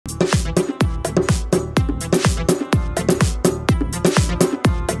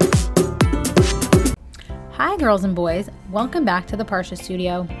Hi girls and boys, welcome back to the Parsha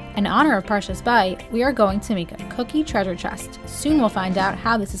Studio. In honor of Parshas, we are going to make a cookie treasure chest. Soon we'll find out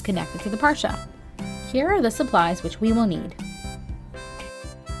how this is connected to the Parsha. Here are the supplies which we will need.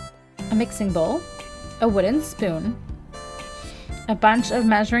 A mixing bowl, a wooden spoon, a bunch of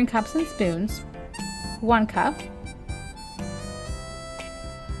measuring cups and spoons, 1 cup,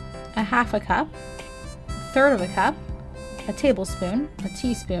 a half a cup, a third of a cup, a tablespoon, a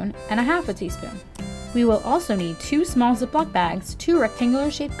teaspoon, and a half a teaspoon. We will also need 2 small Ziploc bags, 2 rectangular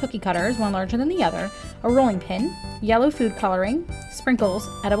shaped cookie cutters, one larger than the other, a rolling pin, yellow food coloring, sprinkles,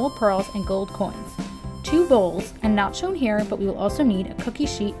 edible pearls, and gold coins. 2 bowls, and not shown here, but we will also need a cookie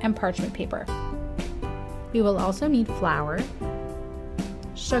sheet and parchment paper. We will also need flour,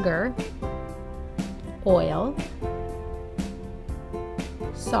 sugar, oil,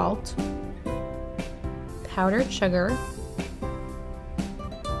 salt, powdered sugar,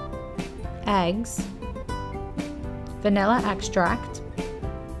 eggs, vanilla extract,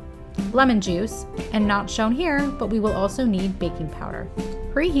 lemon juice, and not shown here, but we will also need baking powder.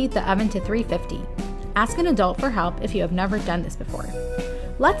 Preheat the oven to 350. Ask an adult for help if you have never done this before.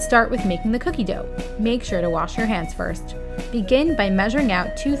 Let's start with making the cookie dough. Make sure to wash your hands first. Begin by measuring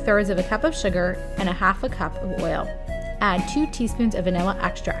out 2/3 of a cup of sugar and a half a cup of oil. Add 2 teaspoons of vanilla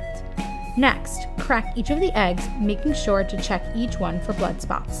extract. Next, crack each of the eggs, making sure to check each one for blood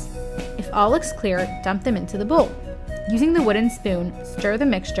spots. If all looks clear, dump them into the bowl. Using the wooden spoon, stir the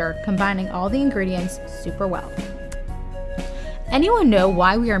mixture, combining all the ingredients super well. Anyone know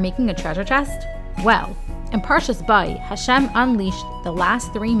why we are making a treasure chest? Well, in Parshas, Hashem unleashed the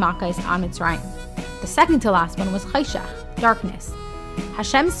last 3 Makkas on Mitzrayim. The second to last one was Choshech, darkness.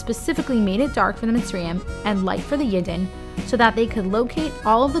 Hashem specifically made it dark for the Mitzrayim and light for the Yidden so that they could locate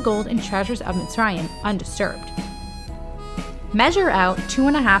all of the gold and treasures of Mitzrayim undisturbed. Measure out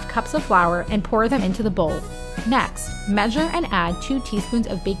 2½ cups of flour and pour them into the bowl. Next, measure and add 2 teaspoons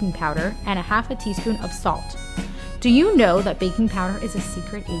of baking powder and a half a teaspoon of salt. Do you know that baking powder is a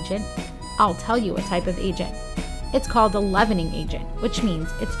secret agent? I'll tell you a type of agent. It's called a leavening agent, which means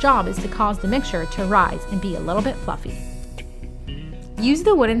its job is to cause the mixture to rise and be a little bit fluffy. Use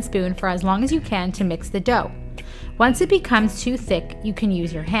the wooden spoon for as long as you can to mix the dough. Once it becomes too thick, you can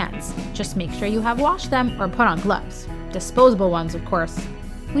use your hands. Just make sure you have washed them or put on gloves. Disposable ones, of course.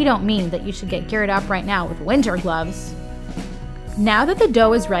 We don't mean that you should get geared up right now with winter gloves. Now that the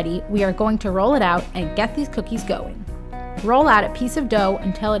dough is ready, we are going to roll it out and get these cookies going. Roll out a piece of dough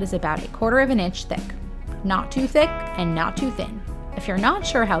until it is about 1/4 of an inch thick. Not too thick and not too thin. If you're not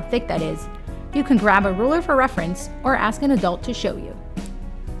sure how thick that is, you can grab a ruler for reference or ask an adult to show you.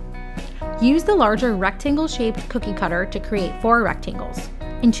 Use the larger rectangle-shaped cookie cutter to create 4 rectangles.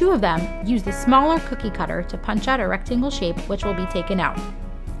 In 2 of them, use the smaller cookie cutter to punch out a rectangle shape which will be taken out.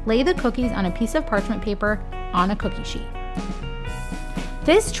 Lay the cookies on a piece of parchment paper on a cookie sheet.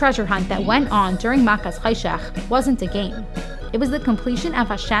 This treasure hunt that went on during Makkas Choshech wasn't a game. It was the completion of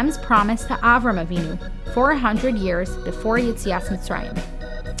Hashem's promise to Avram Avinu 400 years before Yetzias Mitzrayim.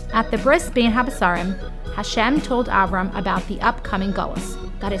 At the Bris Bein HaBasarim, Hashem told Avram about the upcoming Galus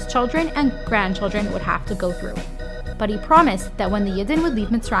that his children and grandchildren would have to go through. But he promised that when the Yidden would leave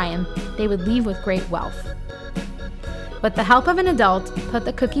Mitzrayim, they would leave with great wealth. With the help of an adult, put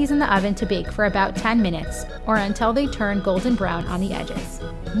the cookies in the oven to bake for about 10 minutes, or until they turn golden brown on the edges.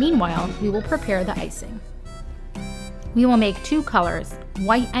 Meanwhile, we will prepare the icing. We will make 2 colors,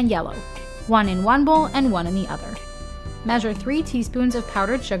 white and yellow, one in one bowl and one in the other. Measure 3 teaspoons of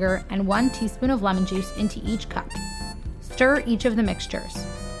powdered sugar and 1 teaspoon of lemon juice into each cup. Stir each of the mixtures.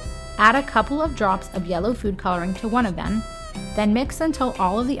 Add a couple of drops of yellow food coloring to one of them, then mix until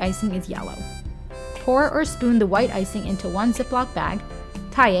all of the icing is yellow. Pour or spoon the white icing into 1 Ziploc bag,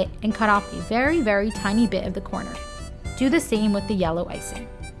 tie it, and cut off a very tiny bit of the corner. Do the same with the yellow icing.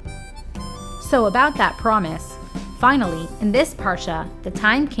 So about that promise, finally, in this Parsha, the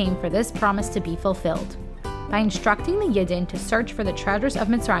time came for this promise to be fulfilled. By instructing the Yidden to search for the treasures of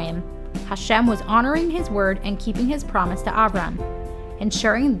Mitzrayim, Hashem was honoring his word and keeping his promise to Avram,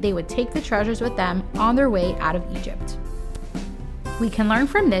 ensuring they would take the treasures with them on their way out of Egypt. We can learn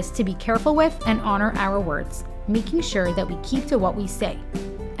from this to be careful with and honor our words, making sure that we keep to what we say,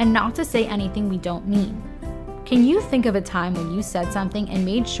 and not to say anything we don't mean. Can you think of a time when you said something and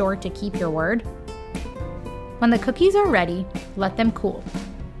made sure to keep your word? When the cookies are ready, let them cool.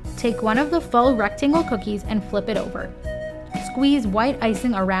 Take one of the full rectangle cookies and flip it over. Squeeze white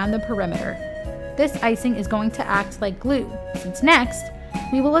icing around the perimeter. This icing is going to act like glue, since next,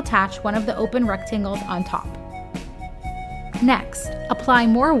 we will attach one of the open rectangles on top. Next, apply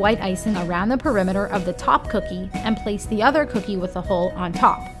more white icing around the perimeter of the top cookie and place the other cookie with the hole on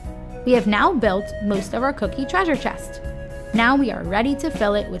top. We have now built most of our cookie treasure chest. Now we are ready to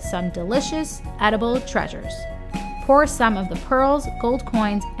fill it with some delicious, edible treasures. Pour some of the pearls, gold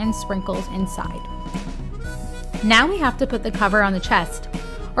coins, and sprinkles inside. Now we have to put the cover on the chest,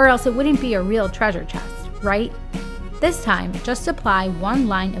 or else it wouldn't be a real treasure chest, right? This time, just apply one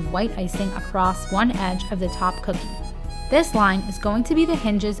line of white icing across one edge of the top cookie. This line is going to be the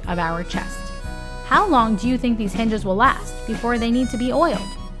hinges of our chest. How long do you think these hinges will last before they need to be oiled?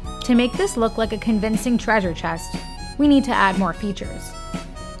 To make this look like a convincing treasure chest, we need to add more features.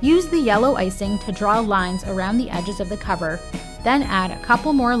 Use the yellow icing to draw lines around the edges of the cover, then add a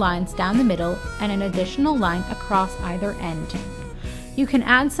couple more lines down the middle and an additional line across either end. You can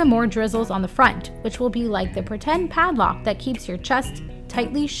add some more drizzles on the front, which will be like the pretend padlock that keeps your chest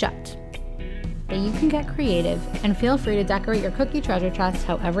tightly shut. But you can get creative and feel free to decorate your cookie treasure chest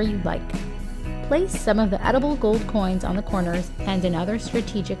however you'd like. Place some of the edible gold coins on the corners and in other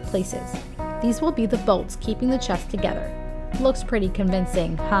strategic places. These will be the bolts keeping the chest together. Looks pretty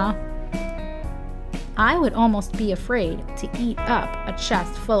convincing, huh? I would almost be afraid to eat up a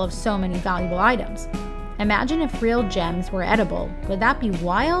chest full of so many valuable items. Imagine if real gems were edible. Would that be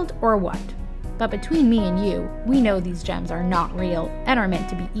wild or what? But between me and you, we know these gems are not real and are meant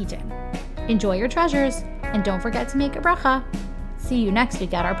to be eaten. Enjoy your treasures, and don't forget to make a bracha. See you next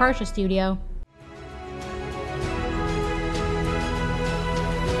week at our Parsha Studio.